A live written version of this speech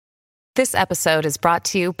This episode is brought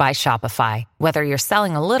to you by Shopify. Whether you're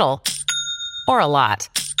selling a little or a lot,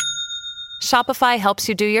 Shopify helps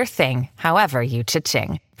you do your thing, however you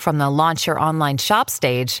cha-ching. From the launch your online shop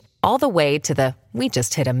stage, all the way to the we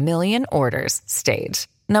just hit 1 million orders stage.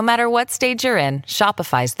 No matter what stage you're in,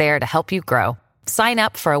 Shopify's there to help you grow. Sign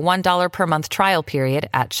up for a $1 per month trial period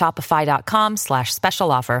at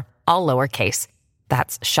shopify.com/special offer, all lowercase.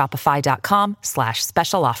 That's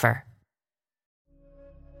shopify.com/special offer.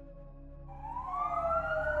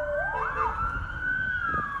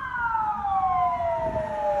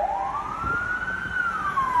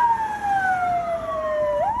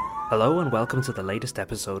 Hello and welcome to the latest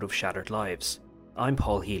episode of Shattered Lives. I'm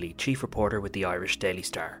Paul Healy, Chief Reporter with the Irish Daily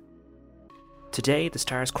Star. Today, the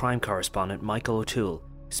Star's crime correspondent Michael O'Toole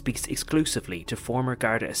speaks exclusively to former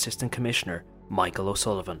Garda Assistant Commissioner Michael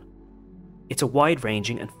O'Sullivan. It's a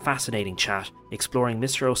wide-ranging and fascinating chat exploring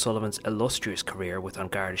Mr. O'Sullivan's illustrious career with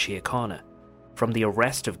Garda Síochána, from the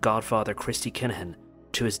arrest of Godfather Christy Kinahan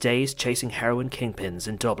to his days chasing heroin kingpins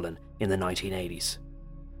in Dublin in the 1980s.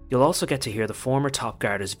 You'll also get to hear the former top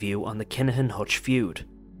Garda's view on the Kinahan-Hutch feud,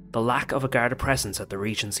 the lack of a Garda presence at the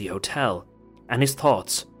Regency Hotel, and his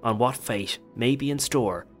thoughts on what fate may be in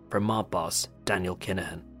store for mob boss Daniel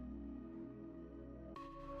Kinahan.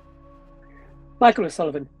 Michael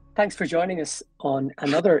O'Sullivan, thanks for joining us on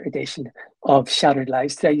another edition of Shattered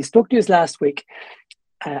Lives today. You spoke to us last week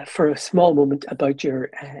for a small moment about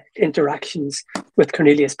your interactions with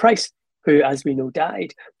Cornelius Price, who, as we know,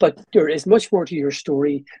 died. But there is much more to your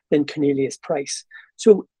story than Cornelius Price.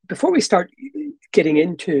 So before we start getting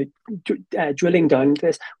into drilling down into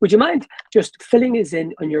this, would you mind just filling us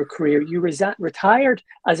in on your career? You retired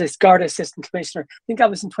as a Garda Assistant Commissioner. I think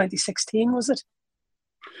that was in 2016, was it?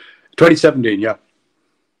 2017, yeah.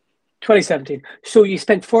 2017. So you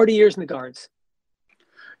spent 40 years in the Guards.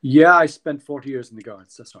 Yeah, I spent 40 years in the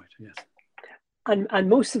Guards. That's right, yes. And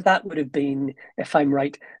most of that would have been, if I'm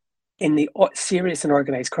right, in the serious and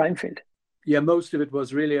organised crime field. Yeah, most of it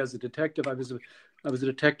was really as a detective. I was a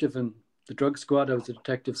detective in the drug squad. I was a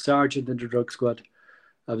detective sergeant in the drug squad.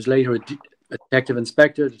 I was later a detective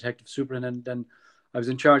inspector, detective superintendent, and I was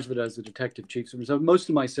in charge of it as a detective chief. So most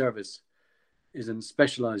of my service is in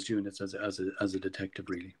specialised units as a detective,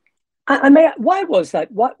 really. And why was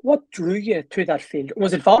that? What drew you to that field?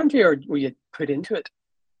 Was it voluntary or were you put into it?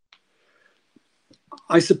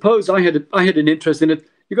 I suppose I had an interest in it.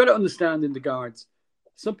 You got to understand, in the Guards,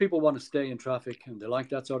 some people want to stay in traffic and they like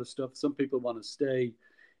that sort of stuff. Some people want to stay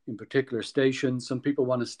in particular stations. Some people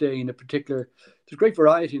want to stay in a particular, there's great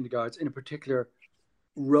variety in the Guards, in a particular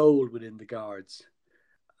role within the Guards.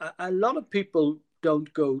 A lot of people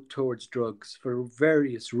don't go towards drugs for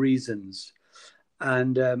various reasons.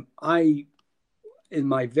 And I, in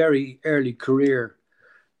my very early career,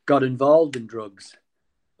 got involved in drugs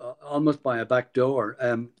almost by a back door.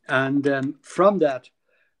 And from that,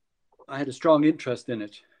 I had a strong interest in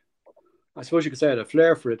it. I suppose you could say I had a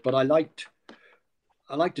flair for it, but I liked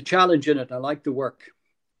the challenge in it. I liked the work.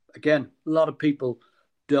 Again, a lot of people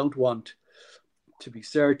don't want to be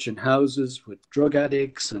searching houses with drug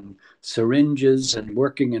addicts and syringes and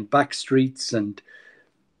working in back streets and,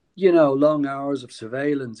 long hours of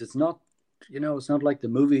surveillance. It's not like the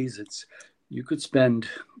movies. You could spend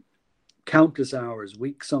countless hours,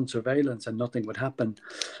 weeks on surveillance and nothing would happen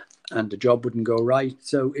and the job wouldn't go right.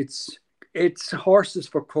 So it's horses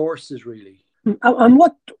for courses, really. And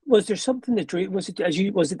what was there something that drew? Was it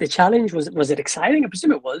the challenge? Was it exciting? I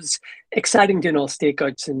presume it was exciting doing all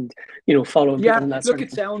stakeouts and following people and that sort of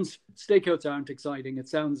thing. Stakeouts aren't exciting. It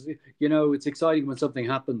sounds it's exciting when something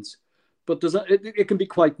happens, but it can be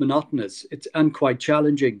quite monotonous. And quite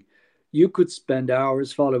challenging. You could spend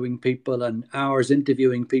hours following people and hours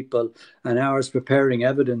interviewing people and hours preparing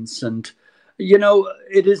evidence, and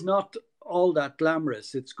it is not all that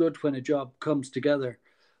glamorous. It's good when a job comes together.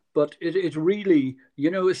 But it really, a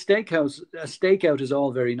stakeout is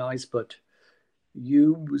all very nice, but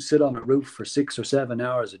you sit on a roof for 6 or 7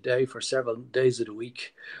 hours a day for several days of the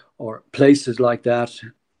week, or places like that,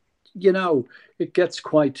 it gets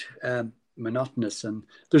quite monotonous. And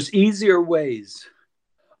there's easier ways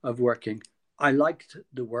of working. I liked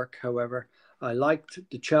the work, however. I liked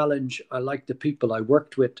the challenge. I liked the people I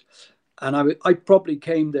worked with. And I probably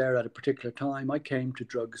came there at a particular time. I came to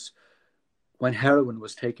drugs when heroin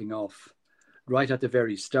was taking off, right at the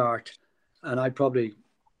very start. And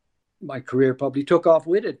my career probably took off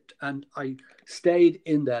with it. And I stayed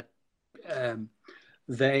in that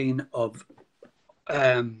vein of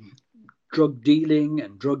drug dealing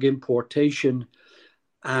and drug importation.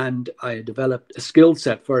 And I developed a skill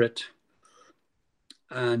set for it.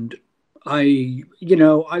 And I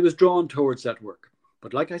was drawn towards that work.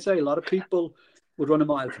 But like I say, a lot of people would run a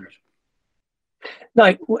mile from it.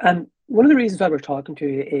 Now, one of the reasons why we're talking to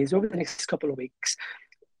you is over the next couple of weeks,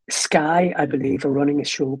 Sky, I believe, are running a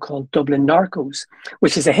show called Dublin Narcos,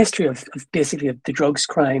 which is a history of basically of the drugs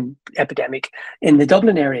crime epidemic in the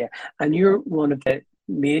Dublin area. And you're one of the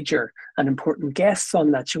major and important guests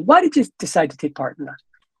on that show. Why did you decide to take part in that?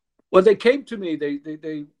 Well, they came to me.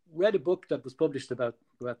 They read a book that was published about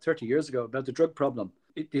 30 years ago about the drug problem.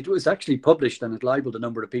 It was actually published and it libeled a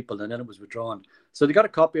number of people, and then it was withdrawn. So they got a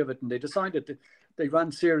copy of it, and they decided that they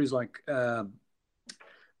ran series like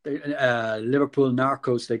Liverpool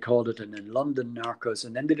Narcos, they called it, and then London Narcos,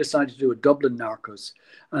 and then they decided to do a Dublin Narcos,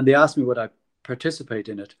 and they asked me would I participate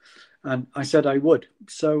in it, and I said I would.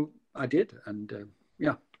 So I did, and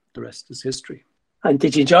the rest is history. And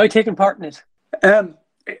did you enjoy taking part in it?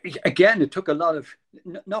 Again, it took a lot of,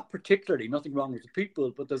 not particularly, nothing wrong with the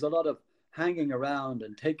people, but there's a lot of hanging around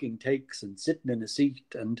and taking takes and sitting in a seat.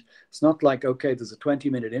 And it's not like, okay, there's a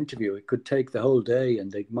 20-minute interview. It could take the whole day,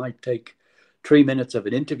 and they might take 3 minutes of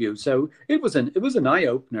an interview. So it was an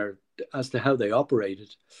eye-opener as to how they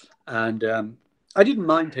operated. And I didn't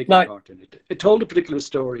mind taking part in it. It told a particular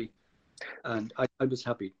story, and I was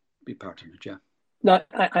happy to be part of it, yeah. Now,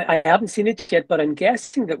 I haven't seen it yet, but I'm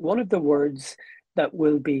guessing that one of the words that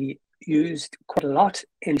will be used quite a lot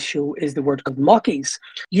in the show is the word called mockies.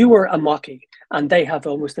 You were a mockie, and they have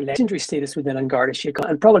almost a legendary status within Garda Síochána,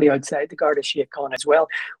 and probably outside the Garda Síochána as well.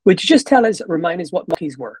 Would you just remind us what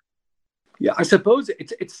mockies were? Yeah, I suppose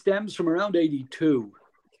it stems from around 82.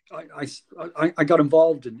 I got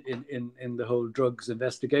involved in the whole drugs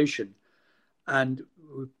investigation, and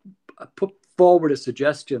I put forward a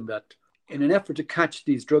suggestion that in an effort to catch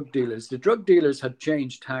these drug dealers, the drug dealers had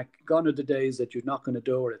changed tack. Gone are the days that you'd knock on a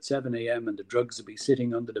door at 7 a.m. and the drugs would be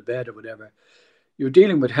sitting under the bed or whatever. You're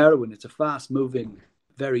dealing with heroin. It's a fast-moving,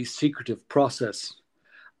 very secretive process.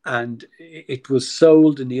 And it was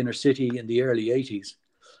sold in the inner city in the early 80s.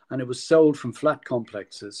 And it was sold from flat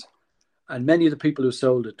complexes. And many of the people who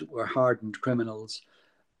sold it were hardened criminals.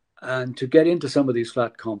 And to get into some of these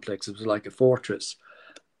flat complexes was like a fortress.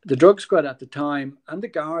 The drug squad at the time and the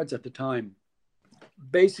guards at the time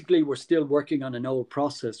basically were still working on an old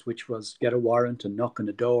process, which was get a warrant and knock on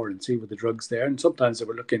the door and see what the drug's there. And sometimes they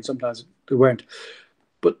were looking, sometimes they weren't.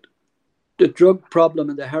 But the drug problem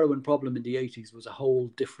and the heroin problem in the 80s was a whole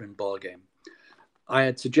different ballgame. I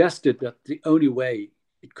had suggested that the only way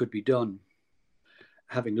it could be done,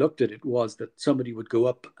 having looked at it, was that somebody would go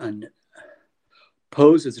up and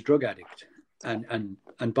pose as a drug addict and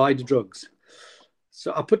buy the drugs.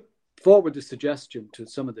 So I put forward the suggestion to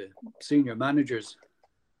some of the senior managers,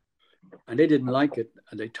 and they didn't like it,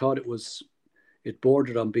 and they thought it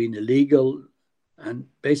bordered on being illegal and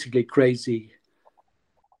basically crazy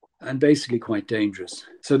and basically quite dangerous.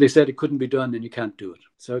 So they said it couldn't be done and you can't do it.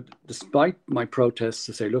 So despite my protests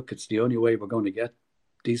to say, look, it's the only way we're going to get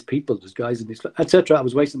these people, these guys in these, etc., I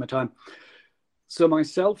was wasting my time. So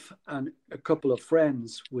myself and a couple of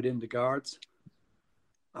friends within the guards,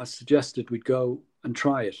 I suggested we'd go and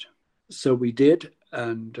try it. So we did,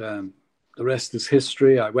 and the rest is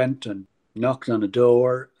history. I went and knocked on a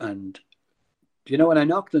door, and when I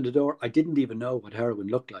knocked on the door, I didn't even know what heroin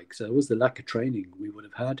looked like. So it was the lack of training we would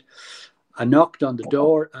have had. I knocked on the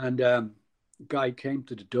door, and a guy came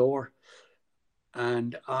to the door,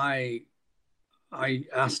 and I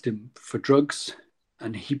asked him for drugs,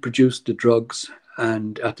 and he produced the drugs.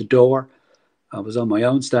 And at the door, I was on my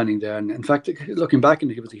own standing there. And in fact, looking back,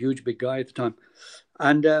 he was a huge, big guy at the time.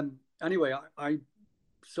 And anyway, I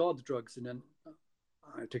saw the drugs, and then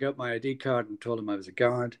I took out my ID card and told him I was a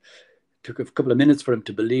guard. It took a couple of minutes for him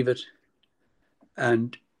to believe it.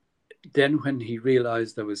 And then when he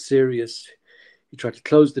realized I was serious, he tried to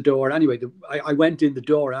close the door. Anyway, I went in the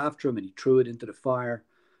door after him, and he threw it into the fire.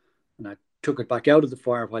 And I took it back out of the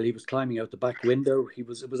fire while he was climbing out the back window. It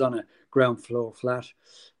was on a ground floor flat.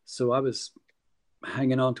 So I was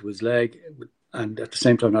hanging on to his leg, and at the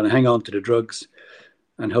same time trying to hang on to the drugs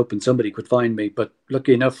and hoping somebody could find me. But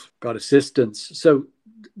lucky enough, got assistance. So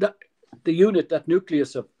that the unit, that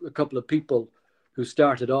nucleus of a couple of people who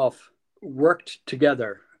started off, worked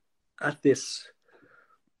together at this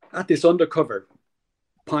undercover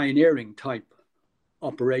pioneering type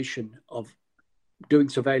operation of doing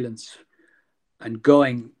surveillance and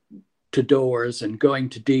going to doors and going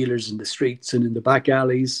to dealers in the streets and in the back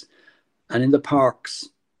alleys and in the parks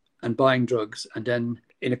and buying drugs, and then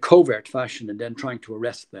in a covert fashion, and then trying to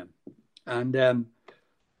arrest them. And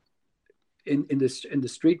in the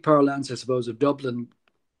street parlance, I suppose, of Dublin,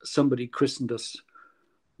 somebody christened us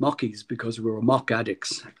mockies because we were mock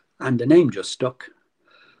addicts, and the name just stuck.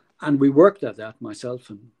 And we worked at that,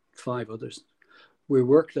 myself and 5 others. we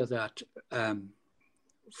worked at that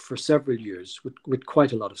for several years with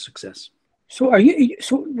quite a lot of success. So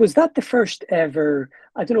was that the first ever,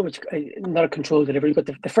 I don't know which, not a controlled delivery, but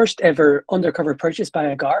the first ever undercover purchase by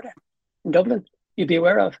a Garda in Dublin you'd be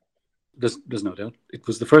aware of? There's no doubt. It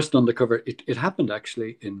was the first undercover. It happened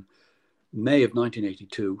actually in May of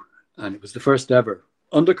 1982, and it was the first ever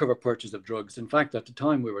undercover purchase of drugs. In fact, at the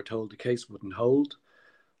time we were told the case wouldn't hold,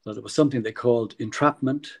 that it was something they called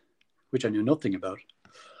entrapment, which I knew nothing about.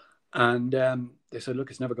 And they said, look,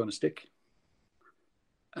 it's never going to stick.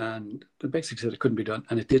 And they basically said it couldn't be done,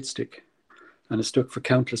 and it did stick. And it stuck for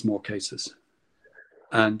countless more cases.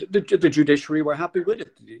 And the judiciary were happy with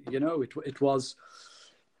it. You know, it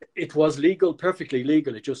was legal, perfectly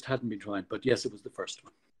legal. It just hadn't been tried. But yes, it was the first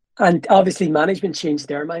one. And obviously management changed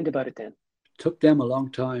their mind about it then. It took them a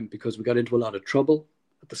long time because we got into a lot of trouble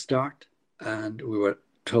at the start, and we were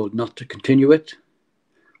told not to continue it.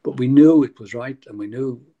 But we knew it was right, and we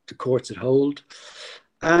knew the courts would hold.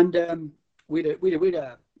 And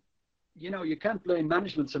you know, you can't blame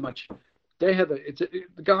management so much. They have the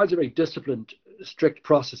guards are very disciplined, strict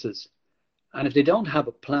processes, and if they don't have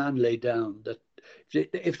a plan laid down, that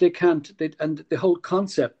if they can't, and the whole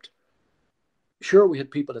concept. Sure, we had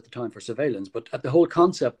people at the time for surveillance, but at the whole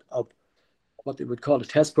concept of what they would call a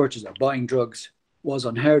test purchase or buying drugs was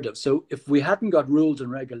unheard of. So if we hadn't got rules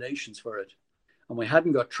and regulations for it, and we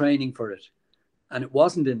hadn't got training for it, and it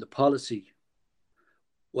wasn't in the policy,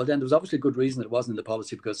 well, then there was obviously a good reason it wasn't in the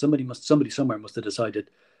policy, because somebody somewhere must have decided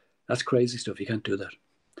that's crazy stuff. You can't do that.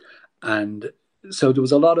 And so there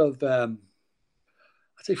was a lot of, I'd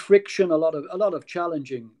say, friction, a lot of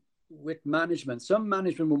challenging with management. Some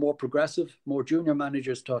management were more progressive, more junior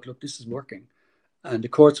managers thought, look, this is working, and the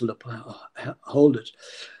courts will hold it.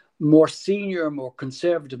 More senior, more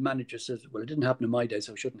conservative managers says, well, it didn't happen in my day,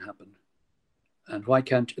 so it shouldn't happen. And why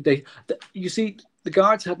can't they? You see, the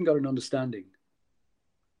guards hadn't got an understanding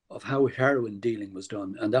of how heroin dealing was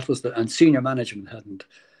done, and and senior management hadn't,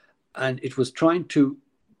 and it was trying to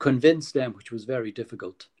convince them, which was very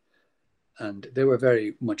difficult. And they were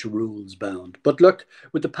very much rules bound. But look,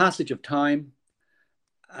 with the passage of time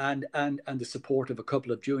and the support of a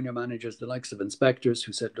couple of junior managers, the likes of inspectors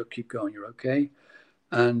who said, look, keep going, you're okay.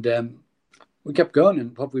 And we kept going,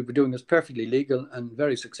 and what we were doing was perfectly legal and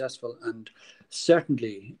very successful, and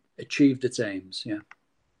certainly achieved its aims. Yeah.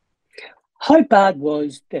 How bad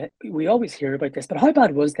was we always hear about this, but how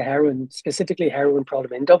bad was the heroin, specifically heroin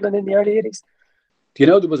problem in Dublin in the early 80s? You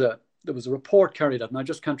know, there was a report carried out, and I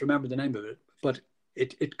just can't remember the name of it, but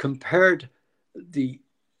it compared the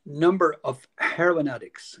number of heroin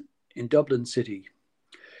addicts in Dublin city.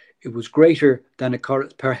 It was greater than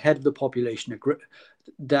per head of the population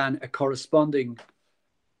than a corresponding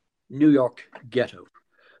New York ghetto.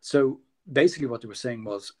 So basically what they were saying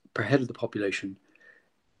was, per head of the population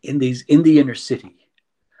in the inner city,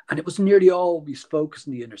 and it was nearly always focused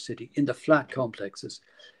in the inner city, in the flat complexes.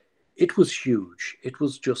 It was huge. It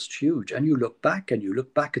was just huge. And you look back at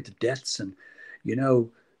the deaths, and, you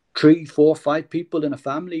know, 3, 4, 5 people in a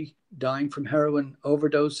family dying from heroin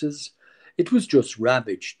overdoses. It was just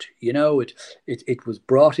ravaged. You know, it was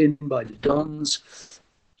brought in by the Duns.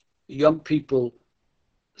 Young people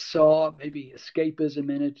saw maybe escapism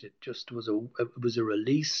in it. It just was a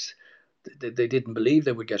release. They didn't believe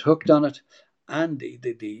they would get hooked on it. And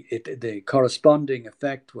the corresponding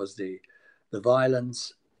effect was the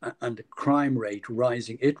violence and the crime rate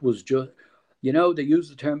rising. It was just, you know, they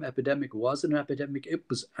used the term epidemic. Was it an epidemic? It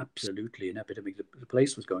was absolutely an epidemic. The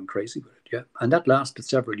place was going crazy with it, yeah. And that lasted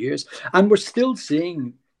several years. And we're still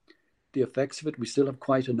seeing the effects of it. We still have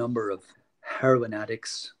quite a number of heroin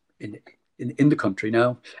addicts in the country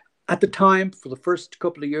now. At the time, for the first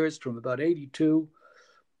couple of years, from about 82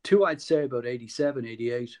 to, I'd say, about 87,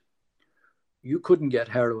 88, you couldn't get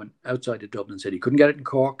heroin outside of Dublin city. You couldn't get it in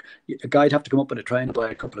Cork. A guy'd have to come up on a train to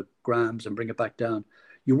buy a couple of grams and bring it back down.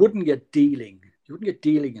 You wouldn't get dealing. You wouldn't get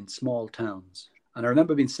dealing in small towns. And I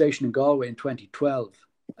remember being stationed in Galway in 2012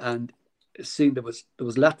 and seeing there was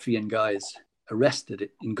Latvian guys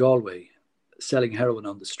arrested in Galway selling heroin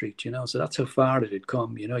on the street, you know. So that's how far it had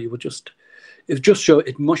come. You know, it would just show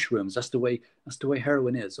it mushrooms. That's the way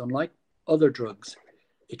heroin is. Unlike other drugs,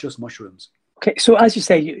 it just mushrooms. Okay, so as you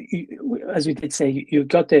say, as we did say, you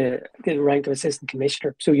got the rank of assistant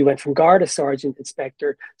commissioner. So you went from Garda, sergeant,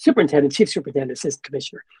 inspector, superintendent, chief superintendent, assistant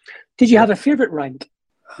commissioner. Did you have a favourite rank?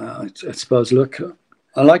 I suppose. Look,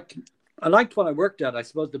 I liked what I worked at. I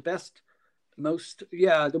suppose the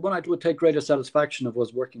one I would take greater satisfaction of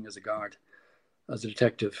was working as a guard, as a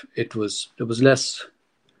detective. There was less.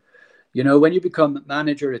 You know, when you become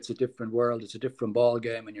manager, it's a different world. It's a different ball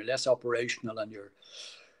game, and you're less operational, and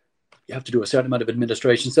you have to do a certain amount of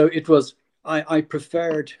administration. So it was, I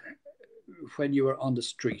preferred when you were on the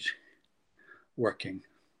street working.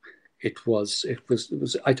 It was.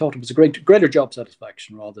 I thought it was a greater job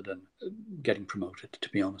satisfaction rather than getting promoted, to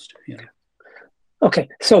be honest. Yeah. Okay,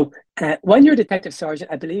 so when you're a detective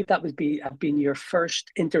sergeant, I believe that would have been your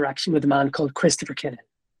first interaction with a man called Christopher Kinahan.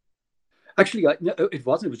 Actually, no, it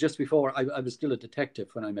wasn't. It was just before. I was still a detective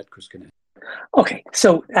when I met Christy. Okay,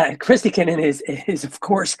 so Christy Kinahan is of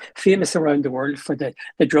course famous around the world for the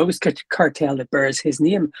drugs cartel that bears his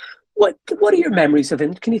name. What are your memories of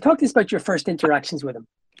him? Can you talk to us about your first interactions with him?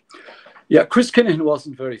 Yeah, Chris Kinahan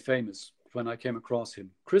wasn't very famous when I came across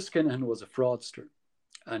him. Chris Kinahan was a fraudster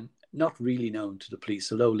and not really known to the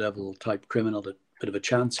police, a low-level type criminal, a bit of a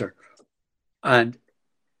chancer, and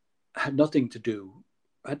had nothing to do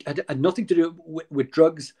with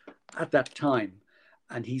drugs at that time.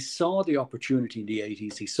 And he saw the opportunity in the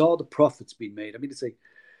 80s. He saw the profits being made. I mean, it's like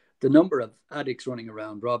the number of addicts running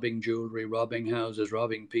around, robbing jewelry, robbing houses,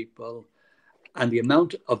 robbing people, and the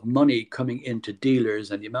amount of money coming into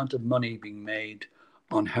dealers and the amount of money being made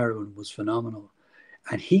on heroin was phenomenal.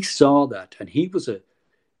 And he saw that, and he was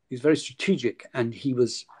very strategic, and he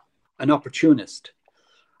was an opportunist.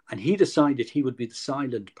 And he decided he would be the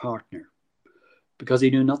silent partner because he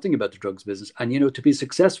knew nothing about the drugs business. And, to be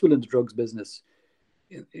successful in the drugs business,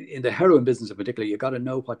 in the heroin business in particular, you got to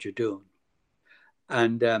know what you're doing.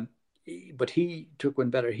 And but he took one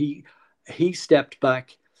better. He stepped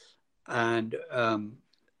back and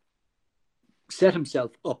set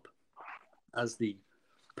himself up as the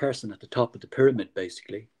person at the top of the pyramid,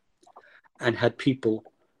 basically, and had people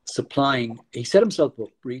supplying. He set himself up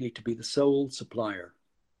really to be the sole supplier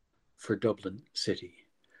for Dublin City.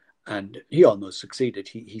 And he almost succeeded.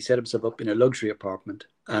 He set himself up in a luxury apartment,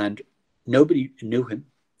 and nobody knew him.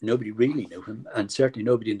 Nobody really knew him, and certainly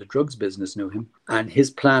nobody in the drugs business knew him. And his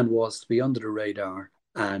plan was to be under the radar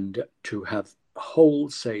and to have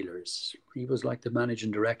wholesalers. He was like the managing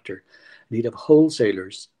director. And he'd have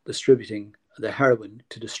wholesalers distributing the heroin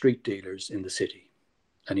to the street dealers in the city.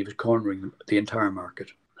 And he was cornering the entire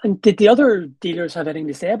market. And did the other dealers have anything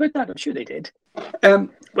to say about that? I'm sure they did.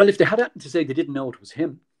 Well, if they had anything to say, they didn't know it was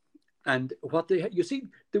him. And you see,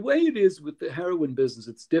 the way it is with the heroin business,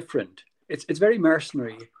 it's different. It's very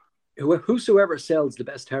mercenary. Whosoever sells the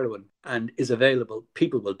best heroin and is available,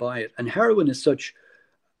 people will buy it. And heroin is such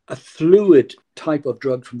a fluid type of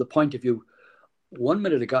drug from the point of view, 1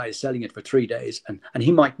 minute a guy is selling it for 3 days and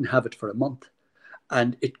he mightn't have it for a month.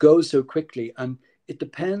 And it goes so quickly. And it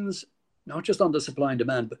depends not just on the supply and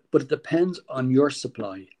demand, but it depends on your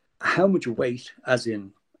supply. How much weight, as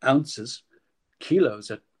in ounces, kilos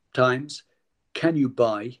at times, can you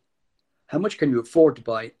buy? How much can you afford to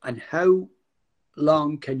buy? And how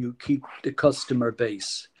long can you keep the customer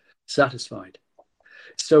base satisfied?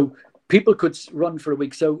 So people could run for a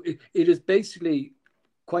week. So it is basically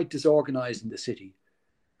quite disorganized in the city.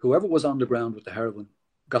 Whoever was on the ground with the heroin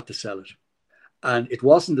got to sell it. And it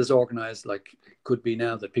wasn't as organized like it could be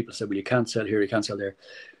now, that people said, well, you can't sell here, you can't sell there.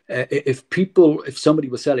 If somebody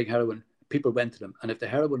was selling heroin, people went to them. And if the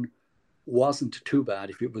heroin wasn't too bad,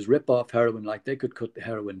 if it was rip-off heroin, like they could cut the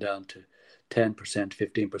heroin down to 10%,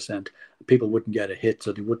 15%, people wouldn't get a hit.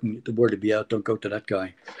 So the word would be out, don't go to that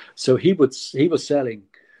guy. So he was selling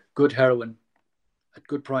good heroin at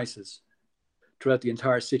good prices throughout the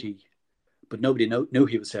entire city, but nobody knew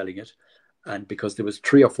he was selling it. And because there was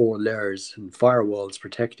 3 or 4 layers and firewalls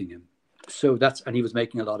protecting him. So and he was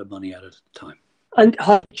making a lot of money at it at the time. And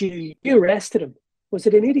how did you arrested him? Was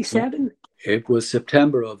it in 87? It was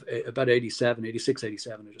September of about 87, 86,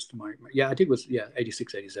 87. I think it was,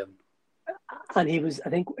 86, 87. And he was, I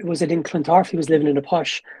think, was it in Clontarf? He was living in a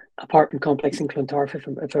posh apartment complex in Clontarf.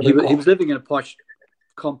 He was living in a posh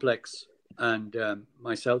complex, and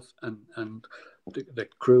myself and the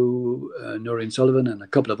crew, Noreen Sullivan and a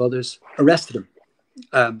couple of others, arrested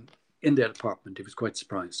him in their apartment. He was quite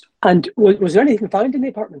surprised. And was there anything found in the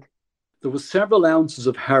apartment? There was several ounces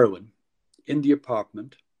of heroin in the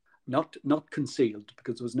apartment, not concealed,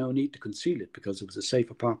 because there was no need to conceal it because it was a safe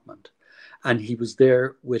apartment. And he was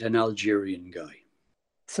there with an Algerian guy.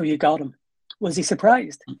 So you got him. Was he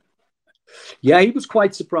surprised? Yeah, he was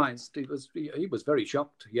quite surprised. He was very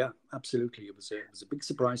shocked. Yeah, absolutely. It was a big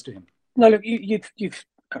surprise to him. Now, look, you've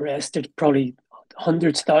arrested probably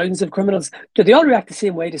hundreds, thousands of criminals. Do they all react the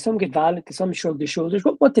same way? Do some get violent? Do some shrug their shoulders?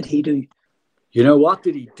 What did he do? What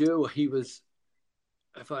did he do? He was,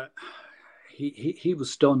 he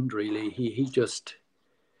was stunned. Really, he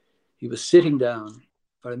was sitting down,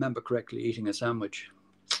 if I remember correctly, eating a sandwich,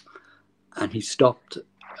 and he stopped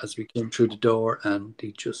as we came through the door, and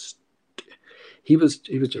he was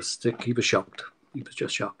just sick. He was shocked. He was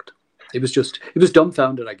just shocked. He was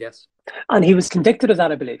dumbfounded, I guess. And he was convicted of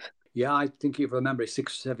that, I believe. Yeah, I think you remember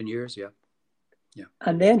 6 or 7 years. Yeah.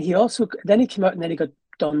 And then he came out and then he got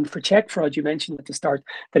done for check fraud. You mentioned at the start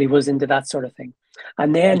that he was into that sort of thing.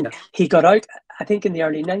 And then he got out, I think, in the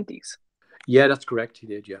early 90s. Yeah, that's correct. He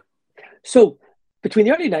did, yeah. So between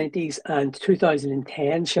the early 90s and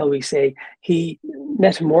 2010, shall we say, he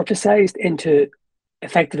metamorphosized into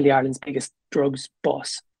effectively Ireland's biggest drugs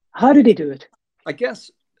boss. How did he do it? I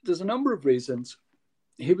guess there's a number of reasons.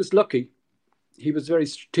 He was lucky. He was very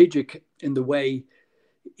strategic in the way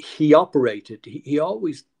he operated. He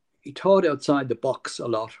thought outside the box a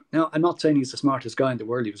lot. Now, I'm not saying he's the smartest guy in the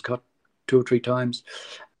world. He was caught 2 or 3 times.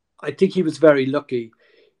 I think he was very lucky.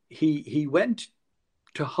 He went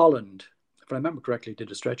to Holland, if I remember correctly,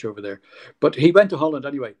 did a stretch over there. But he went to Holland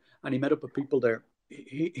anyway, and he met up with people there.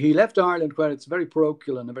 He left Ireland, where it's very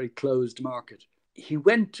parochial and a very closed market. He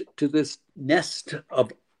went to this nest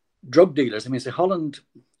of drug dealers. I mean, say Holland,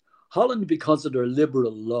 because of their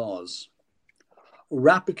liberal laws,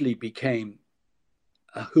 rapidly became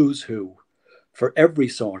a who's who for every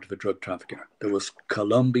sort of a drug trafficker. There was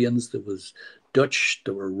Colombians, there was Dutch,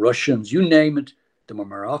 there were Russians, you name it. There were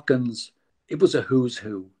Moroccans. It was a who's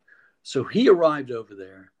who. So he arrived over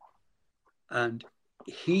there and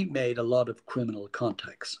he made a lot of criminal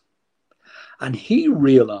contacts. And he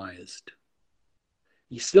realized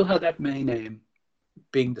he still had that main aim,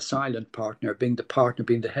 being the silent partner, being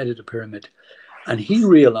the head of the pyramid. And he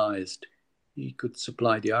realized he could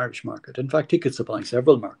supply the Irish market. In fact, he could supply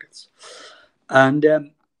several markets. And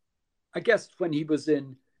I guess when he was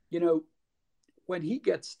in, when he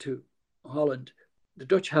gets to Holland, the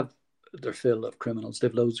Dutch have their fill of criminals.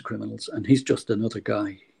 They've loads of criminals. And he's just another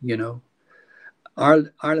guy,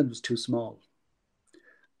 Ireland was too small.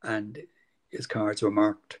 And his cards were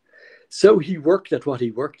marked. So he worked at what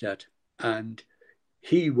he worked at. And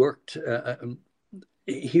he worked a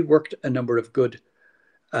number of good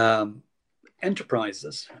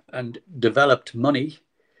enterprises and developed money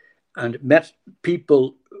and met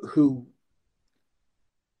people who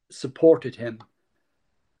supported him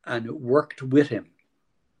and worked with him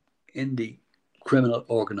in the criminal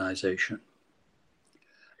organization.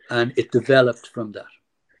 And it developed from that.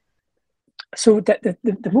 So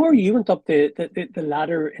the more you went up the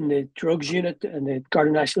ladder in the drugs unit and the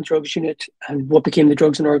Garda National Drugs Unit and what became the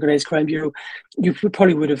Drugs and Organised Crime Bureau, you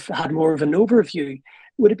probably would have had more of an overview.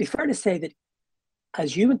 Would it be fair to say that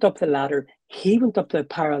as you went up the ladder, he went up the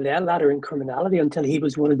parallel ladder in criminality until he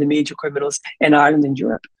was one of the major criminals in Ireland and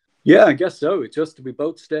Europe? Yeah, I guess so. It's just we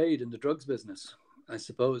both stayed in the drugs business, I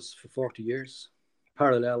suppose, for 40 years.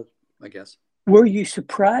 Parallel, I guess. Were you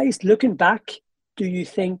surprised looking back? Do you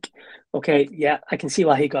think, okay, yeah, I can see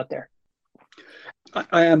why he got there?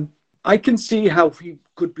 I can see how he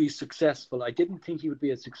could be successful. I didn't think he would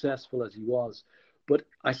be as successful as he was. But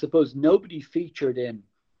I suppose nobody featured in.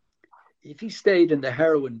 If he stayed in the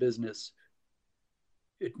heroin business,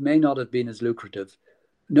 it may not have been as lucrative.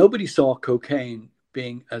 Nobody saw cocaine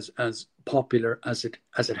being as popular as it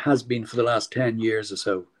has been for the last 10 years or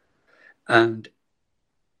so. And,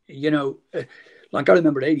 like I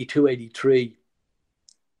remember 82, 83,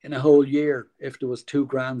 in a whole year, if there was 2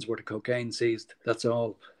 grams worth of cocaine seized, that's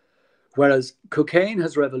all. Whereas cocaine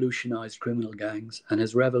has revolutionized criminal gangs and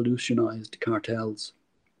has revolutionized cartels.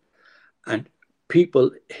 And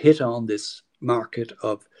people hit on this market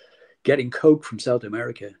of getting coke from South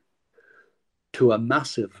America to a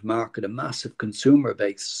massive market, a massive consumer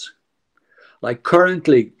base. Like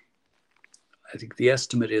currently, I think the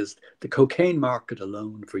estimate is the cocaine market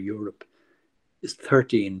alone for Europe is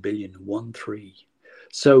 13 billion, 1-3.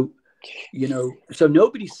 So, so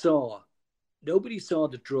nobody saw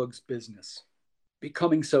the drugs business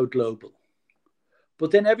becoming so global.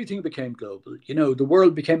 But then everything became global. The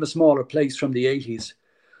world became a smaller place from the 80s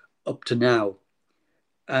up to now.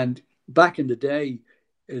 And back in the day,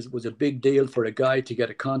 it was a big deal for a guy to get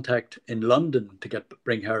a contact in London to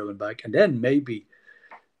bring heroin back. And then maybe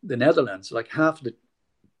the Netherlands, like half the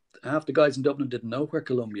guys in Dublin didn't know where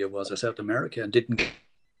Colombia was or South America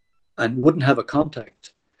and wouldn't have a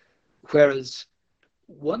contact. Whereas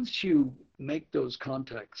once you make those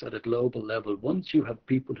contacts at a global level, once you have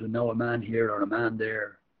people who know a man here or a man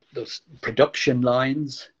there, those production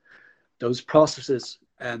lines, those processes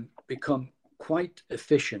become quite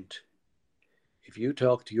efficient. If you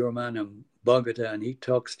talk to your man in Bogota and he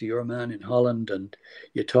talks to your man in Holland and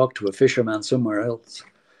you talk to a fisherman somewhere else,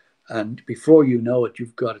 and before you know it,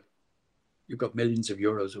 you've got millions of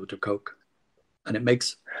euros worth of coke. And it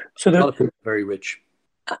makes a lot of people very rich.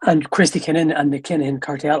 And Christy Kinahan and the Kinahan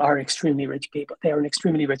cartel are extremely rich people. They are an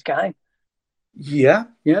extremely rich gang. Yeah,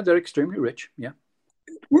 they're extremely rich, yeah.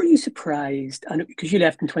 Were you surprised, and because you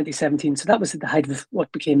left in 2017, so that was at the height of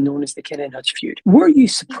what became known as the Kinahan Hutch feud. Were you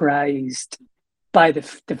surprised by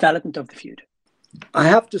the development of the feud? I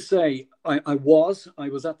have to say, I was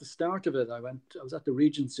at the start of it. I was at the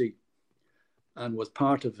Regency and was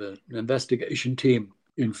part of an investigation team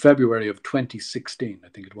in February of 2016, I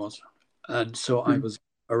think it was. And so I was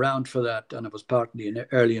around for that, and I was part of the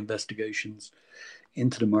early investigations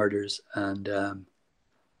into the murders. And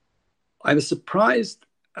I was surprised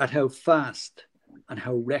at how fast and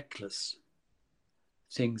how reckless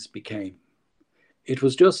things became. It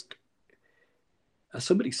was just, as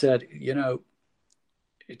somebody said, you know,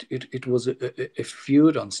 it was a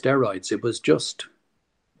feud on steroids. It was just,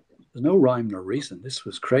 there's no rhyme nor reason. This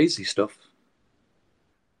was crazy stuff.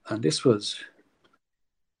 And this was,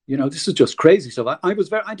 you know, this is just crazy stuff.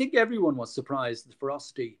 I think everyone was surprised at the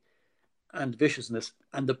ferocity and viciousness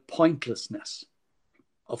and the pointlessness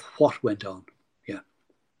of what went on. Yeah.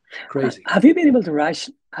 Crazy. Have you been able to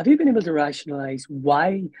rationalize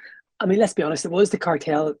why? I mean, let's be honest, it was the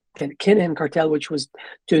cartel, Kinahan cartel, which was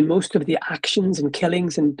doing most of the actions and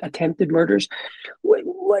killings and attempted murders.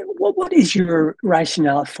 What is your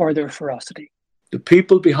rationale for their ferocity? The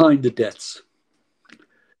people behind the deaths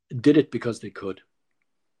did it because they could.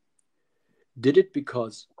 Did it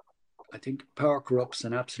because I think power corrupts,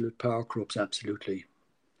 and absolute power corrupts absolutely.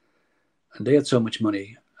 And they had so much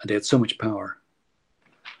money and they had so much power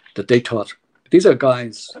that they thought, these are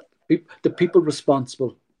guys, the people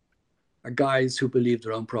responsible are guys who believe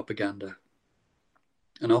their own propaganda.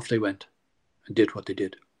 And off they went and did what they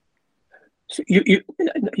did. So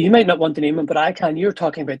you might not want to name him, but I can. You're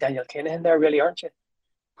talking about Daniel Kinahan there, really, aren't you?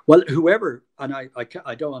 Well, whoever, and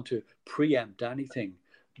I don't want to preempt anything,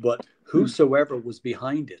 but whosoever was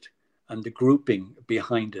behind it and the grouping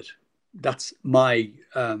behind it, that's my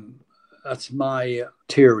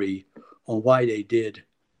theory on why they did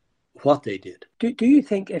what they did. Do you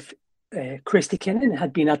think if Christy Kinahan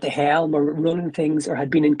had been at the helm or running things or had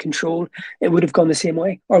been in control, it would have gone the same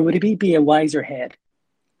way? Or would it be a wiser head?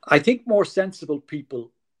 I think more sensible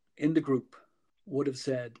people in the group would have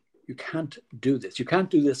said, you can't do this. You can't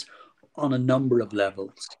do this on a number of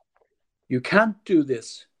levels. You can't do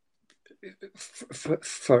this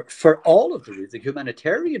for all of the reasons, the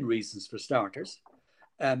humanitarian reasons for starters.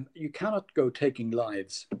 You cannot go taking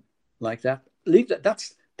lives like that. Leave that.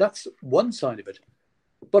 That's one side of it.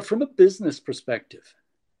 But from a business perspective,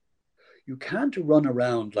 you can't run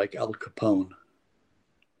around like Al Capone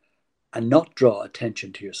and not draw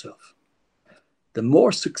attention to yourself. The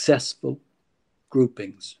more successful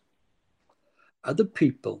groupings are the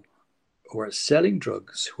people who are selling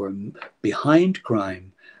drugs, who are behind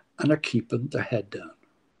crime and are keeping their head down.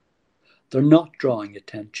 They're not drawing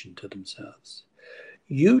attention to themselves.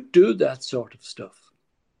 You do that sort of stuff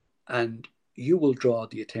and you will draw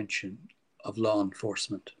the attention of law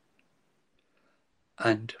enforcement.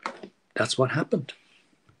 And that's what happened.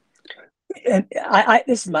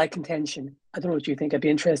 This is my contention. I don't know what you think. I'd be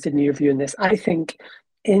interested in your view on this. I think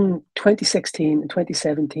in 2016 and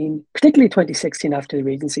 2017, particularly 2016 after the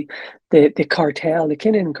Regency, the cartel, the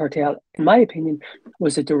Kinahan cartel, in my opinion,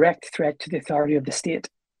 was a direct threat to the authority of the state.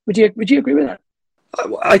 Would you agree with that?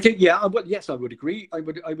 I think, yeah. Yes, I would agree. I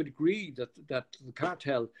would agree that the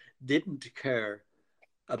cartel didn't care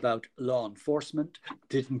about law enforcement,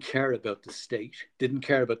 didn't care about the state, didn't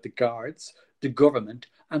care about the guards, the government,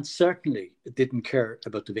 and certainly it didn't care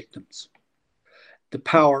about the victims. The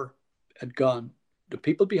power had gone, the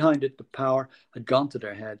people behind it, the power had gone to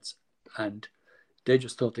their heads, and they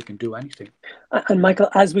just thought they can do anything. And Michael,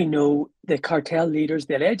 as we know, the cartel leaders,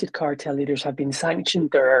 the alleged cartel leaders, have been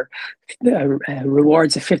sanctioned. There are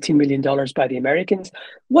rewards of $15 million by the Americans.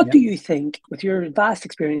 What do you think, with your vast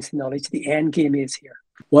experience and knowledge, the end game is here?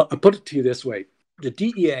 Well, I'll put it to you this way. The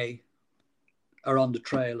DEA are on the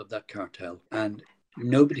trail of that cartel, and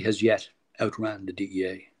nobody has yet outran the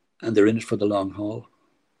DEA, and they're in it for the long haul.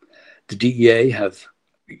 The DEA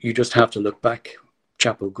you just have to look back,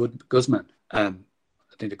 Chapo Guzman. I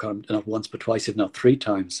think they caught him not once, but twice, if not three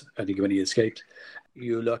times, I think, when he escaped.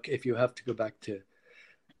 You look, if you have to go back to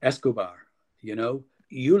Escobar,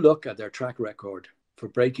 you look at their track record for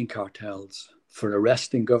breaking cartels, for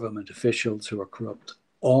arresting government officials who are corrupt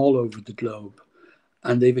all over the globe,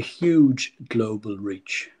 and they have a huge global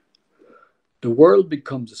reach. The world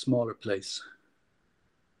becomes a smaller place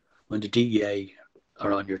when the DEA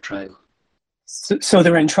are on your trail. So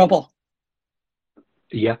they're in trouble.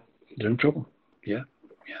 Yeah, they're in trouble. Yeah.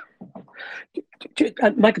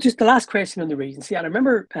 Michael, just the last question on the Regency. And I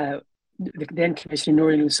remember the then Commissioner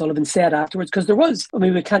Noreen O'Sullivan said afterwards, because there was,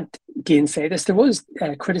 we can't gainsay this. There was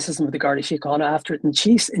criticism of the Garda Síochána after it, and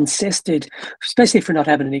she insisted, especially for not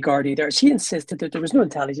having any Garda there, she insisted that there was no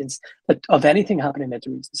intelligence of anything happening at the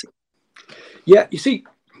Regency. Yeah, you see,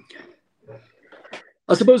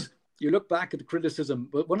 I suppose you look back at the criticism.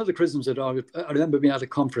 One of the criticisms that I remember being at a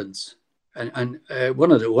conference, and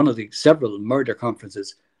one of the several murder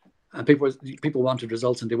conferences, and people wanted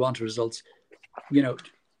results, and they wanted results. You know,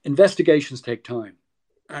 investigations take time,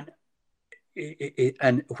 and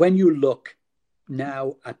when you look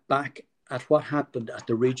now back at what happened at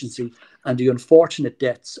the Regency and the unfortunate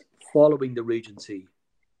deaths following the Regency,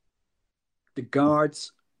 the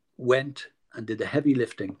guards went and did the heavy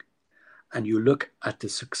lifting, and you look at the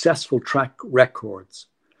successful track record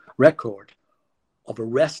of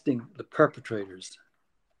arresting the perpetrators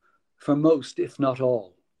for most, if not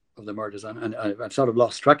all, of the murders, and I've sort of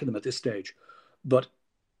lost track of them at this stage, but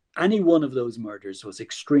any one of those murders was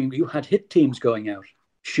extreme. You had hit teams going out,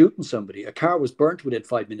 shooting somebody. A car was burnt within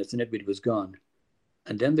 5 minutes and everybody was gone.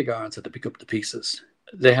 And then the guards had to pick up the pieces.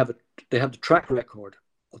 They have the track record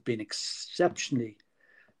of being exceptionally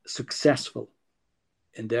successful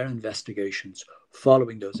in their investigations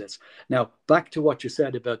following those deaths. Now, back to what you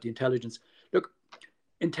said about the intelligence. Look,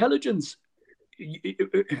 intelligence,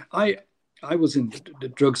 I was in the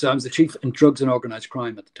drugs. I was the chief in drugs and organized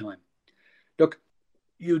crime at the time. Look,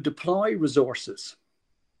 you deploy resources,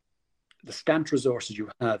 the scant resources you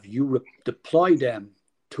have, you deploy them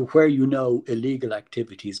to where you know illegal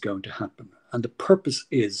activity is going to happen. And the purpose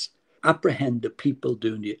is apprehend the people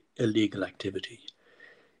doing the illegal activity.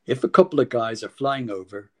 If a couple of guys are flying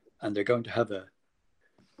over and they're going to have a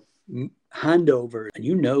handover, and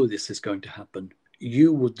you know this is going to happen,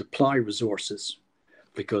 you would deploy resources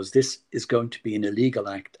because this is going to be an illegal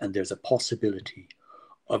act and there's a possibility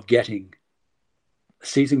of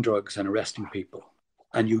seizing drugs and arresting people.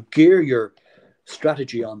 And you gear your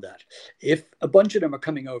strategy on that. If a bunch of them are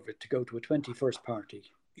coming over to go to a 21st party,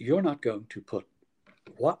 you're not going to put,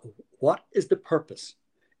 what is the purpose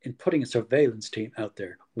in putting a surveillance team out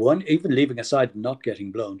there? One, even leaving aside not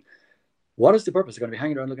getting blown, what is the purpose? They're going to be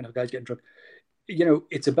hanging around looking at guys getting drunk. You know,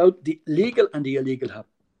 it's about the legal and the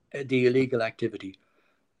illegal activity.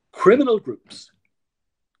 Criminal groups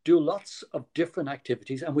do lots of different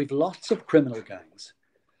activities, and we've lots of criminal gangs,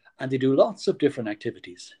 and they do lots of different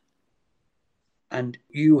activities. And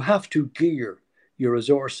you have to gear your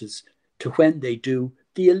resources to when they do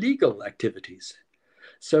the illegal activities.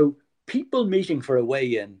 So people meeting for a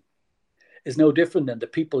weigh-in is no different than the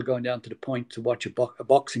people going down to the point to watch a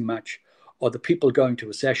boxing match, or the people going to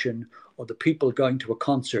a session, or the people going to a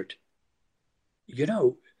concert. You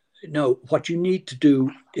know, no, what you need to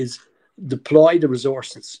do is deploy the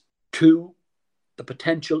resources to the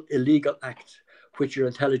potential illegal act which your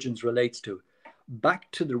intelligence relates to.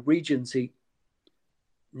 Back to the Regency,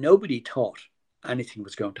 nobody thought anything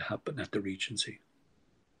was going to happen at the Regency,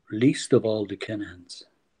 least of all the Kinahans.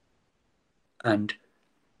 And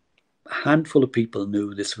a handful of people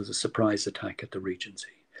knew this was a surprise attack at the Regency.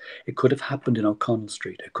 It could have happened in O'Connell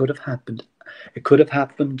Street. It could have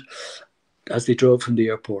happened as they drove from the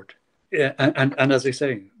airport. Yeah, and as I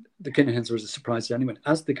say, the Kinahans was a surprise to anyone,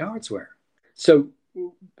 as the guards were. So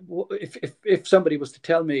if somebody was to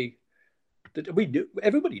tell me that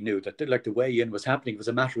everybody knew that the weigh-in was happening, was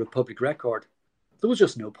a matter of public record, there was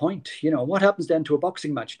just no point. You know, what happens then to a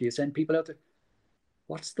boxing match? Do you send people out there?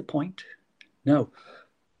 What's the point? No.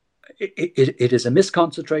 It is a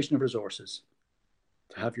misconcentration of resources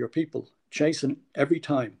to have your people chasing every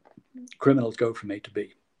time criminals go from A to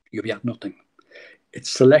B. You'll be at nothing.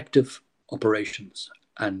 It's selective operations,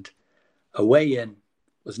 and a weigh-in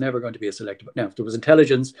was never going to be a selective. Now, if there was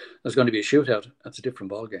intelligence, there's going to be a shootout. That's a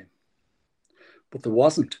different ballgame. But there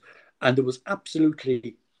wasn't, and there was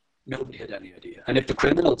absolutely nobody had any idea. And if the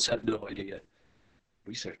criminals had no idea,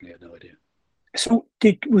 we certainly had no idea. So,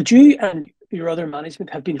 would you and your other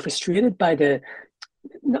management have been frustrated by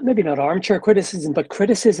maybe not armchair criticism, but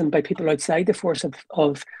criticism by people outside the force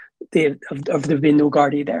of there being no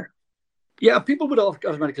Gardaí there? Yeah, people would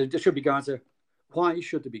automatically, there should be guards there. Why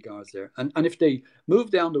should there be guards there? And if they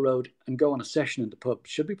move down the road and go on a session in the pub,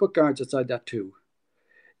 should we put guards outside that too?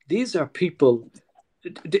 These are people,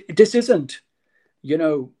 this isn't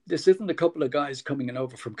a couple of guys coming in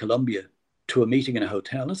over from Colombia to a meeting in a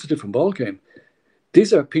hotel. That's a different ballgame.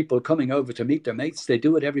 These are people coming over to meet their mates. They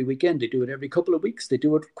do it every weekend. They do it every couple of weeks. They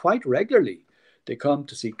do it quite regularly. They come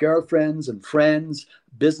to see girlfriends and friends,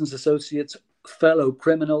 business associates, fellow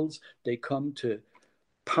criminals. They come to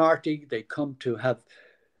party. They come to have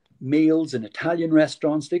meals in Italian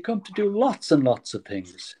restaurants. They come to do lots and lots of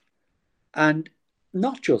things. And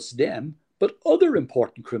not just them, but other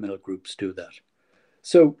important criminal groups do that.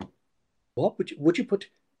 So What would you put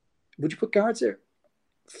guards there?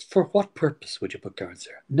 For what purpose would you put guards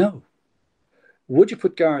there? No. Would you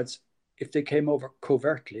put guards if they came over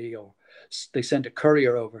covertly or they sent a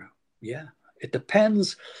courier over? Yeah. It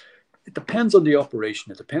depends. It depends on the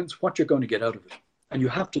operation. It depends what you're going to get out of it. And you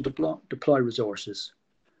have to deploy resources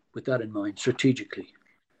with that in mind, strategically.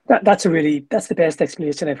 That's the best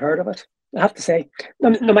explanation I've heard of it, I have to say.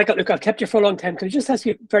 No, Michael, look, I've kept you for a long time. Can I just ask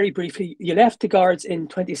you very briefly, you left the Guards in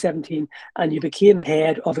 2017 and you became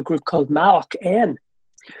head of a group called MAOC-N,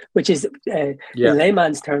 which is, in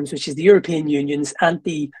layman's terms, which is the European Union's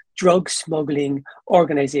anti-drug smuggling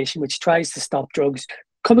organization, which tries to stop drugs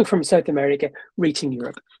coming from South America reaching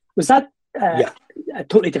Europe. Was that a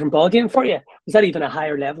totally different ballgame for you? Was that even a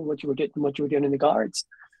higher level what you were doing in the Guards?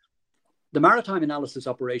 The Maritime Analysis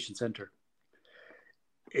Operations Centre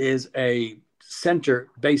is a centre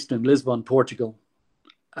based in Lisbon, Portugal,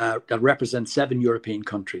 that represents 7 European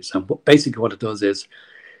countries. And basically what it does is,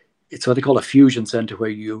 it's what they call a fusion centre, where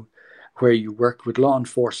you work with law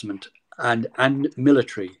enforcement and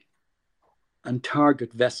military and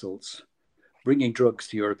target vessels bringing drugs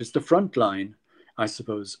to Europe. It's the front line, I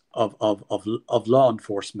suppose, of law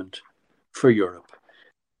enforcement for Europe,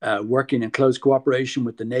 working in close cooperation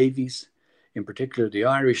with the navies, in particular the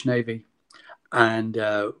Irish Navy, and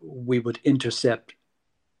we would intercept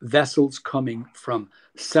vessels coming from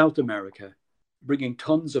South America, bringing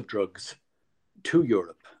tons of drugs to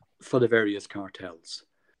Europe for the various cartels.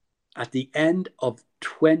 At the end of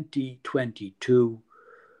 2022,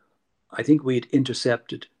 I think we had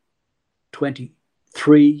intercepted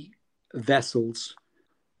 23 vessels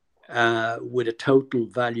with a total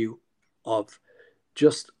value of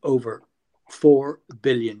just over 4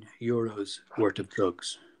 billion euros worth of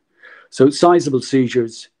drugs. So sizable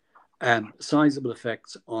seizures, sizable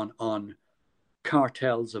effects on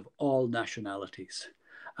cartels of all nationalities.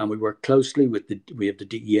 And we work closely with we have the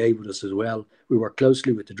DEA with us as well. We work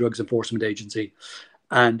closely with the Drugs Enforcement Agency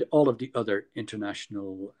and all of the other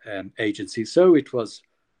international agencies. So it was, I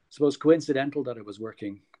suppose, coincidental that I was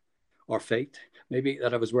working, or fate, maybe,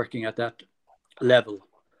 that I was working at that level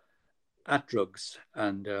at drugs.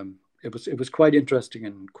 And it was quite interesting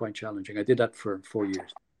and quite challenging. I did that for 4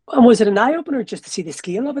 years. And was it an eye-opener just to see the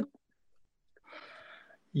scale of it?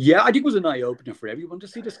 Yeah, I think it was an eye-opener for everyone to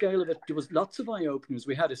see the scale of it. There was lots of eye-openers.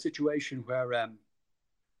 We had a situation where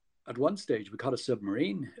at one stage we caught a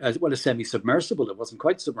submarine, a semi-submersible. It wasn't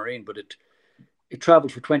quite submarine, but it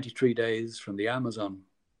traveled for 23 days from the Amazon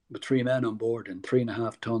with 3 men on board and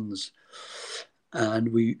 3.5 tons. And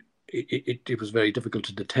it was very difficult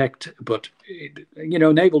to detect, but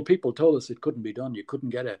naval people told us it couldn't be done. You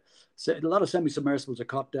couldn't get a lot of semi-submersibles are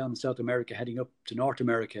caught down in South America, heading up to North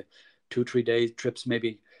America, 2-3 day trips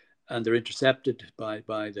maybe, and they're intercepted by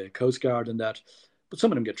the Coast Guard and that. But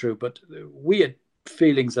some of them get through. But we had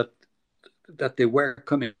feelings that they were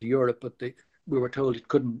coming to Europe, but we were told it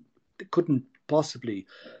couldn't possibly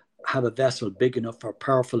have a vessel big enough or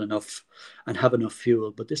powerful enough and have enough fuel.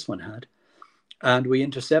 But this one had. And we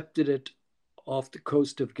intercepted it off the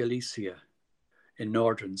coast of Galicia in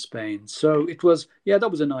northern Spain. So it was,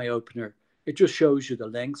 that was an eye-opener. It just shows you the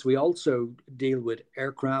lengths. We also deal with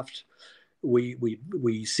aircraft.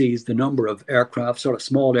 We seized the number of aircraft, sort of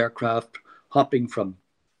small aircraft, hopping from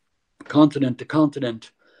continent to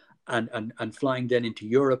continent and flying then into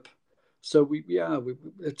Europe. So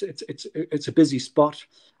it's a busy spot.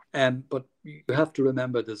 But you have to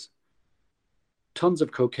remember there's tons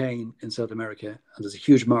of cocaine in South America, and there's a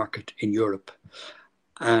huge market in Europe.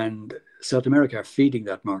 And South America are feeding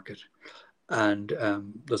that market. And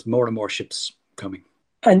there's more and more ships coming.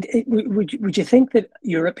 And would you think that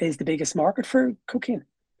Europe is the biggest market for cocaine?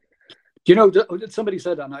 Somebody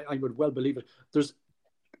said, and I would well believe it, there's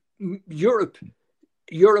Europe,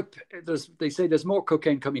 they say there's more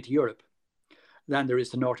cocaine coming to Europe than there is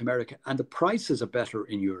to North America. And the prices are better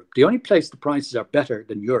in Europe. The only place the prices are better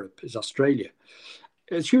than Europe is Australia.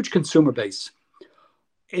 It's a huge consumer base.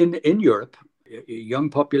 In Europe, a young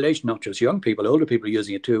population, not just young people, older people are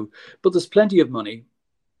using it too, but there's plenty of money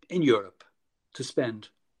in Europe to spend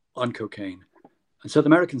on cocaine. And South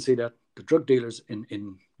Americans see that. The drug dealers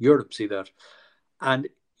in Europe see that. And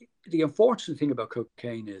the unfortunate thing about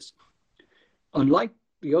cocaine is, unlike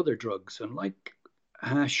the other drugs, unlike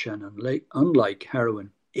hash and unlike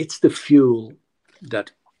heroin, it's the fuel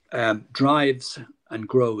that drives and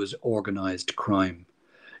grows organized crime.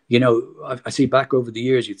 I see back over the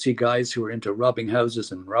years, you'd see guys who were into robbing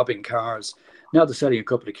houses and robbing cars. Now they're selling a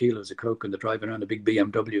couple of kilos of coke and they're driving around the big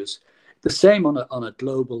BMWs. The same on a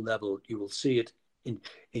global level. You will see it in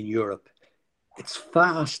Europe. It's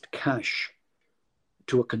fast cash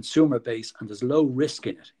to a consumer base, and there's low risk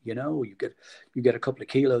in it. You know, you get a couple of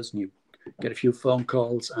kilos and you get a few phone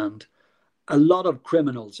calls, and a lot of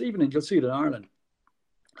criminals, even you'll see it in Ireland,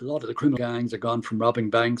 a lot of the criminal gangs are gone from robbing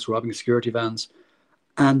banks, robbing security vans,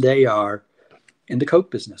 and they are in the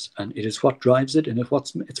coke business, and it is what drives it, and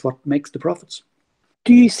it's what makes the profits.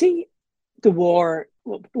 Do you see the war,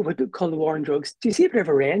 what we call the war on drugs, do you see it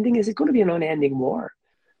ever ending? Is it going to be an unending war?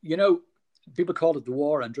 You know, people call it the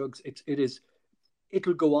war on drugs. It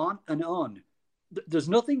will go on and on. There's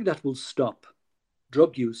nothing that will stop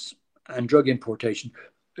drug use and drug importation.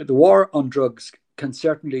 The war on drugs can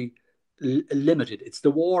certainly limit it. It's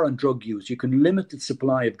the war on drug use. You can limit the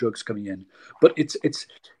supply of drugs coming in, but it's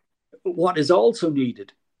what is also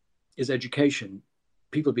needed is education.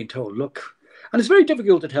 People being told, look, and it's very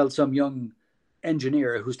difficult to tell some young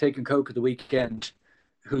engineer who's taking coke at the weekend,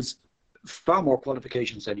 who's far more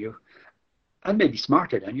qualifications than you, and maybe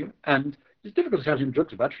smarter than you, and it's difficult to tell him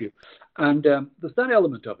drugs are bad for you. And there's that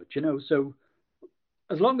element of it, you know. So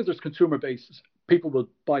as long as there's consumer bases, people will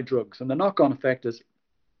buy drugs, and the knock-on effect is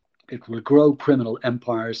it will grow criminal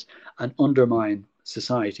empires and undermine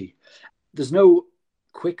society. There's no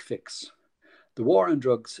quick fix. The war on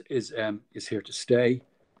drugs is here to stay,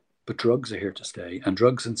 but drugs are here to stay, and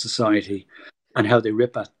drugs in society and how they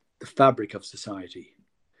rip at the fabric of society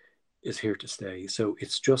is here to stay. So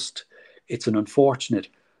it's an unfortunate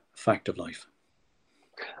fact of life.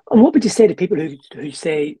 And what would you say to people who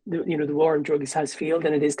say, the war on drugs has failed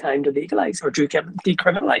and it is time to legalise or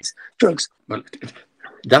decriminalise drugs? Well,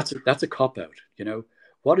 that's a cop-out, you know.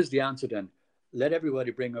 What is the answer then? Let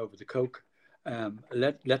everybody bring over the coke.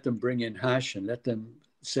 Let them bring in hash and let them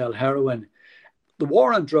sell heroin. The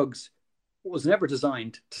war on drugs was never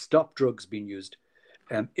designed to stop drugs being used.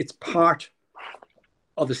 It's part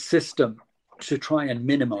of a system to try and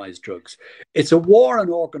minimize drugs. It's a war on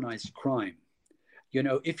organized crime. You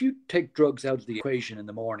know, if you take drugs out of the equation in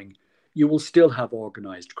the morning, you will still have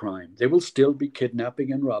organized crime. They will still be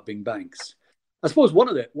kidnapping and robbing banks. I suppose one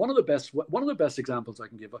of the best examples I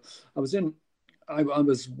can give. I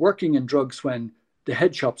was working in drugs when the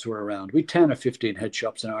head shops were around. We had 10 or 15 head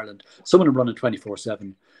shops in Ireland. Some of them running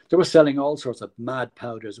 24/7. They were selling all sorts of mad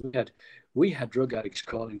powders. We had drug addicts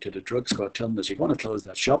calling to the drug squad telling us, you want to close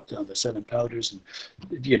that shop down, they're selling powders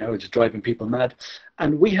and, you know, it's driving people mad.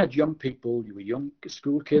 And we had young people, young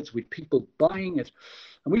school kids, we had people buying it.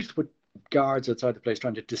 And we used to put guards outside the place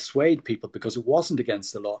trying to dissuade people because it wasn't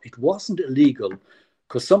against the law. It wasn't illegal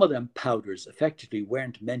because some of them powders effectively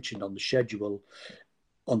weren't mentioned on the schedule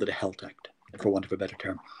under the Health Act, for want of a better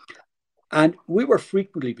term. And we were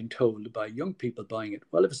frequently being told by young people buying it,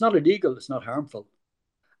 well, if it's not illegal, it's not harmful.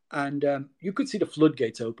 And you could see the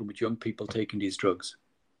floodgates open with young people taking these drugs.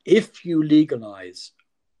 If you legalize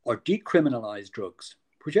or decriminalize drugs,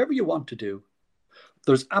 whichever you want to do,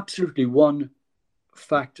 there's absolutely one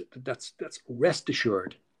fact that's rest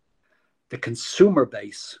assured. The consumer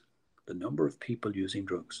base, the number of people using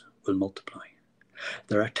drugs will multiply.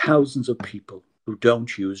 There are thousands of people who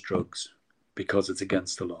don't use drugs because it's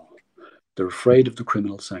against the law. They're afraid of the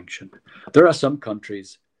criminal sanction. There are some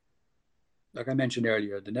countries, like I mentioned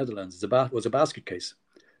earlier, the Netherlands was a basket case.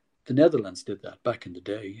 The Netherlands did that back in the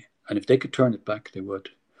day. And if they could turn it back, they would.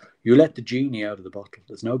 You let the genie out of the bottle.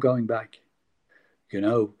 There's no going back. You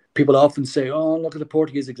know, people often say, oh, look at the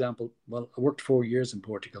Portuguese example. Well, I worked 4 years in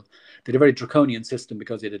Portugal. They had a very draconian system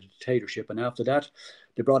because they had a dictatorship. And after that,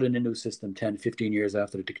 they brought in a new system 10, 15 years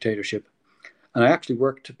after the dictatorship. And I actually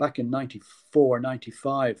worked back in 94,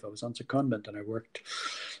 95. I was on secondment and I worked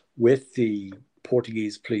with the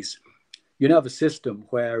Portuguese police. You now have a system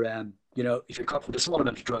where, you know, if you're caught with a small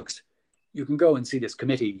amount of drugs, you can go and see this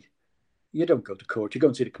committee. You don't go to court. You go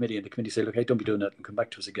and see the committee, and the committee say, look, hey, don't be doing that and come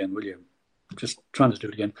back to us again, will you? Just trying to do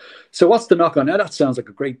it again. So what's the knock-on? Now, that sounds like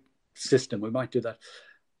a great system. We might do that.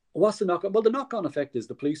 What's the knock-on? Well, the knock-on effect is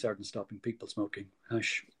the police aren't stopping people smoking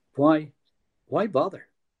hash. Why? Why bother?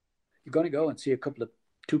 You're going to go and see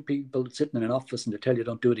two people sitting in an office and they tell you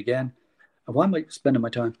don't do it again. And why am I spending my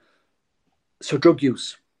time? So drug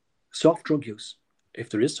use, soft drug use, if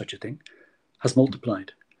there is such a thing, has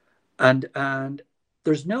multiplied. And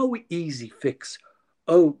there's no easy fix.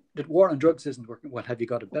 Oh, the war on drugs isn't working. Well, have you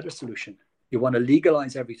got a better solution? You want to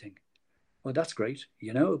legalize everything. Well, that's great,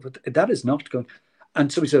 you know, but that is not going.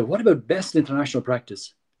 And so we said, what about best international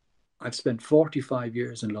practice? I've spent 45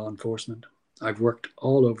 years in law enforcement. I've worked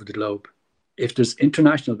all over the globe. If there's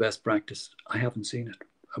international best practice, I haven't seen it.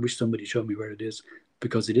 I wish somebody showed me where it is,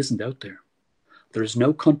 because it isn't out there. There is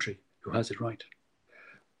no country who has it right.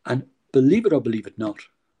 And believe it or believe it not,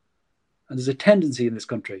 and there's a tendency in this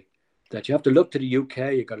country that you have to look to the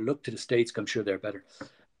UK, you've got to look to the States, I'm sure they're better.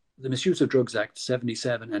 the Misuse of Drugs Act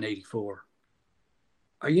 77 and 84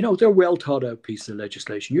 are, they're well thought out pieces of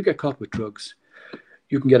legislation. You get caught with drugs,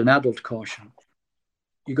 you can get an adult caution.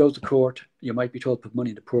 You go to court, you might be told to put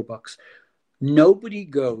money in the poor box. Nobody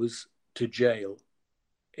goes to jail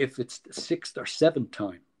if it's the 6th or 7th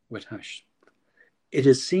time with hash. It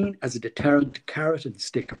is seen as a deterrent carrot and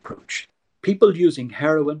stick approach. People using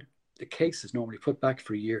heroin, the case is normally put back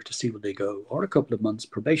for a year to see where they go, or a couple of months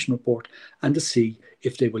probation report, and to see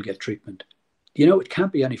if they will get treatment. It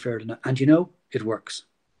can't be any fairer than that. And it works.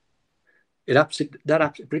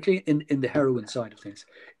 Particularly in the heroin side of things,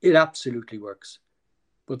 it absolutely works.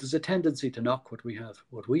 But there's a tendency to knock what we have.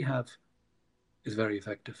 What we have is very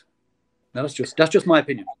effective. Now, that's just my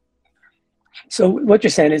opinion. So what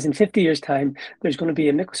you're saying is in 50 years' time, there's going to be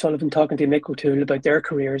a Mick O'Sullivan talking to Mick O'Toole about their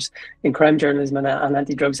careers in crime journalism and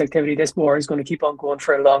anti-drugs activity. This war is going to keep on going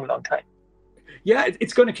for a long, long time. Yeah,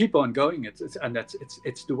 it's going to keep on going. It's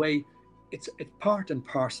the way, it's part and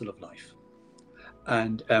parcel of life.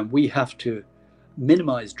 And we have to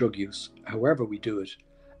minimize drug use, however we do it.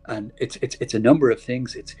 And it's a number of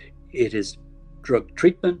things. It is drug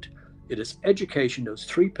treatment, it is education, those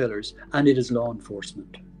 3 pillars, and it is law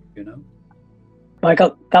enforcement,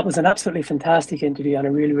 Michael, that was an absolutely fantastic interview and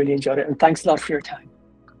I really, really enjoyed it. And thanks a lot for your time.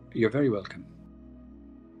 You're very welcome.